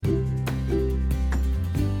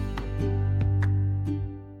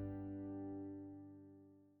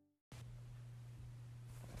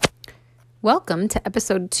Welcome to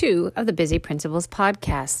episode 2 of the Busy Principals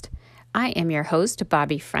podcast. I am your host,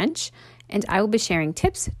 Bobby French, and I will be sharing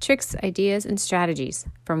tips, tricks, ideas, and strategies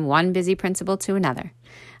from one busy principal to another.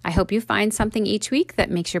 I hope you find something each week that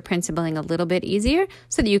makes your principling a little bit easier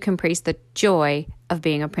so that you can embrace the joy of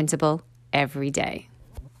being a principal every day.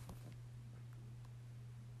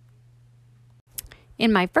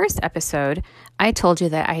 In my first episode, I told you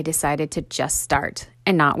that I decided to just start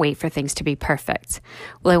and not wait for things to be perfect.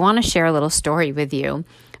 Well, I want to share a little story with you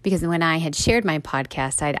because when I had shared my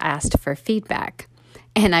podcast, I'd asked for feedback.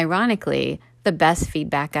 And ironically, the best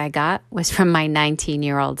feedback I got was from my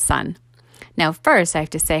 19-year-old son. Now, first, I have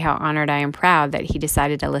to say how honored I am proud that he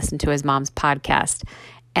decided to listen to his mom's podcast,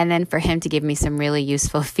 and then for him to give me some really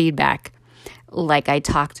useful feedback, like I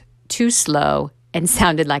talked too slow and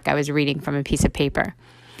sounded like I was reading from a piece of paper.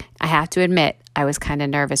 I have to admit, I was kind of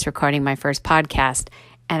nervous recording my first podcast,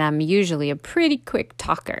 and I'm usually a pretty quick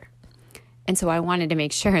talker. And so I wanted to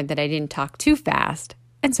make sure that I didn't talk too fast,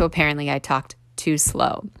 and so apparently I talked too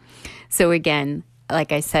slow. So again,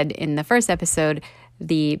 like I said in the first episode,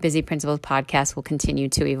 the Busy Principals podcast will continue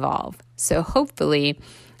to evolve. So hopefully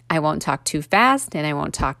I won't talk too fast and I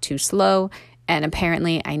won't talk too slow, and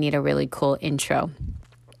apparently I need a really cool intro.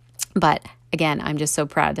 But again, I'm just so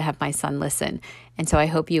proud to have my son listen. And so I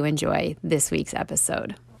hope you enjoy this week's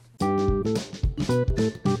episode.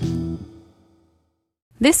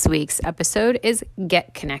 This week's episode is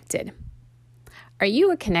Get Connected. Are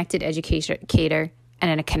you a connected educator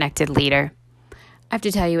and a connected leader? I have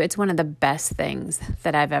to tell you, it's one of the best things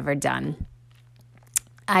that I've ever done.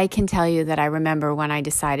 I can tell you that I remember when I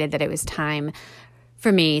decided that it was time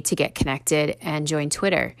for me to get connected and join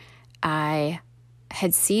Twitter. I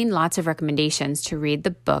had seen lots of recommendations to read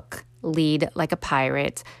the book Lead Like a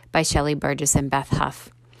Pirate by Shelley Burgess and Beth Huff.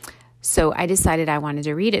 So I decided I wanted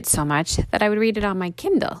to read it so much that I would read it on my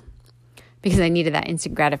Kindle because I needed that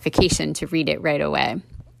instant gratification to read it right away.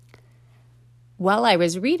 While I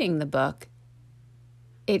was reading the book,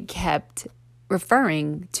 it kept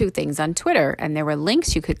referring to things on Twitter, and there were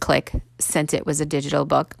links you could click since it was a digital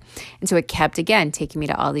book. And so it kept, again, taking me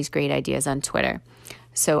to all these great ideas on Twitter.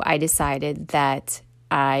 So I decided that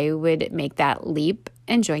I would make that leap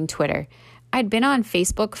and join Twitter. I'd been on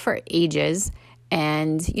Facebook for ages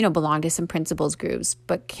and, belonged to some principals groups,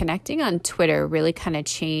 but connecting on Twitter really kind of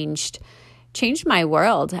changed my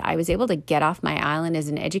world. I was able to get off my island as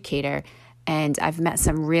an educator, and I've met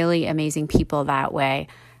some really amazing people that way.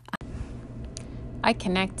 I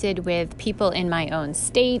connected with people in my own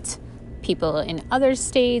state, people in other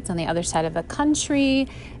states on the other side of the country,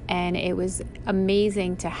 and it was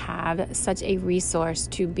amazing to have such a resource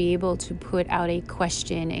to be able to put out a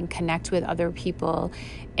question and connect with other people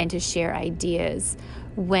and to share ideas.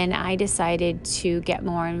 When I decided to get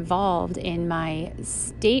more involved in my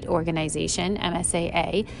state organization,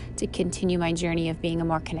 MSAA, to continue my journey of being a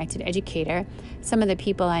more connected educator, some of the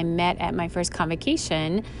people I met at my first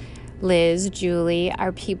convocation, Liz, Julie,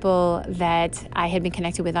 are people that I had been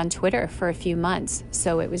connected with on Twitter for a few months.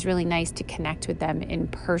 So it was really nice to connect with them in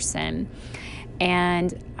person.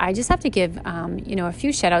 And I just have to give, a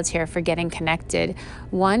few shout outs here for getting connected.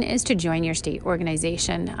 One is to join your state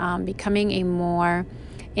organization. Becoming a more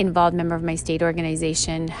involved member of my state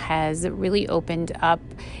organization has really opened up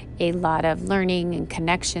a lot of learning and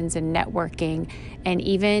connections and networking. And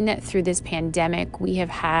even through this pandemic, we've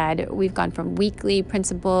gone from weekly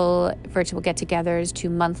principal virtual get-togethers to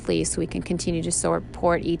monthly, so we can continue to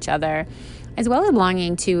support each other, as well as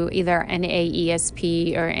belonging to either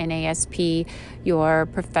NAESP or NASP, your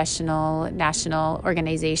professional national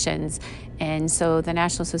organizations. And so the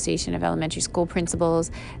National Association of Elementary School Principals,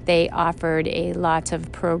 they offered a lot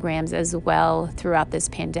of programs as well throughout this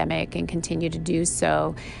pandemic and continue to do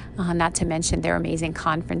so, not to mention their amazing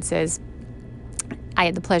conferences. I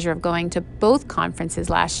had the pleasure of going to both conferences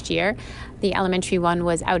last year. The elementary one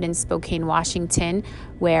was out in Spokane, Washington,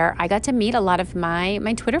 where I got to meet a lot of my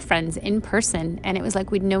Twitter friends in person. And it was like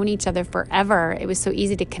we'd known each other forever. It was so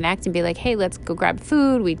easy to connect and be like, hey, let's go grab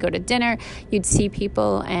food. We'd go to dinner. You'd see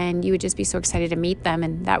people and you would just be so excited to meet them.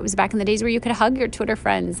 And that was back in the days where you could hug your Twitter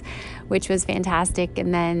friends, which was fantastic.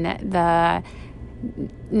 And then the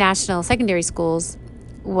National Secondary Schools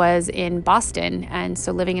was in Boston. And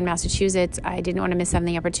so living in Massachusetts, I didn't want to miss out on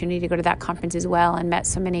the opportunity to go to that conference as well and met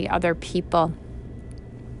so many other people.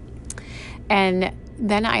 And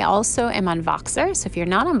then I also am on Voxer. So if you're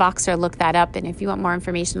not on Voxer, look that up. And if you want more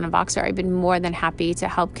information on Voxer, I've been more than happy to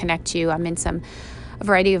help connect you. I'm in a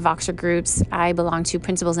variety of Voxer groups. I belong to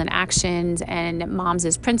Principals in Actions and Moms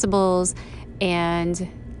as Principals. And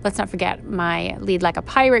let's not forget my Lead Like a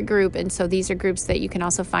Pirate group. And so these are groups that you can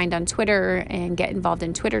also find on Twitter and get involved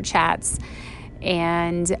in Twitter chats.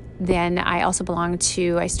 And then I also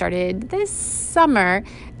I started this summer,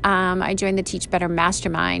 I joined the Teach Better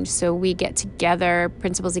Mastermind. So we get together,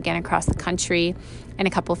 principals again across the country, and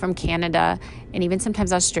a couple from Canada, and even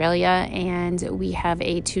sometimes Australia. And we have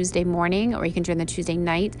a Tuesday morning, or you can join the Tuesday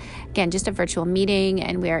night. Again, just a virtual meeting,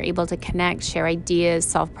 and we are able to connect, share ideas,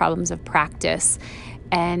 solve problems of practice.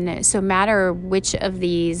 And so no matter which of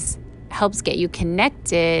these helps get you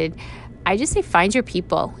connected, I just say find your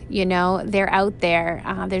people. They're out there.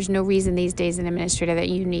 There's no reason these days in administrator that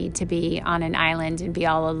you need to be on an island and be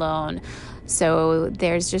all alone. So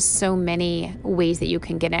there's just so many ways that you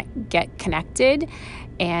can get connected.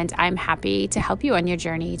 And I'm happy to help you on your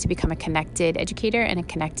journey to become a connected educator and a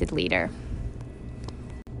connected leader.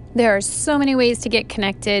 There are so many ways to get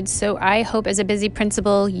connected, so I hope as a busy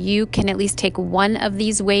principal you can at least take one of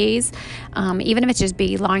these ways, even if it's just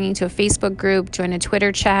belonging to a Facebook group, join a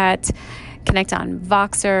Twitter chat, connect on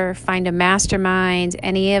Voxer, find a mastermind,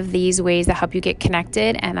 any of these ways that help you get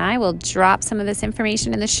connected, and I will drop some of this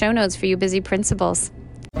information in the show notes for you busy principals.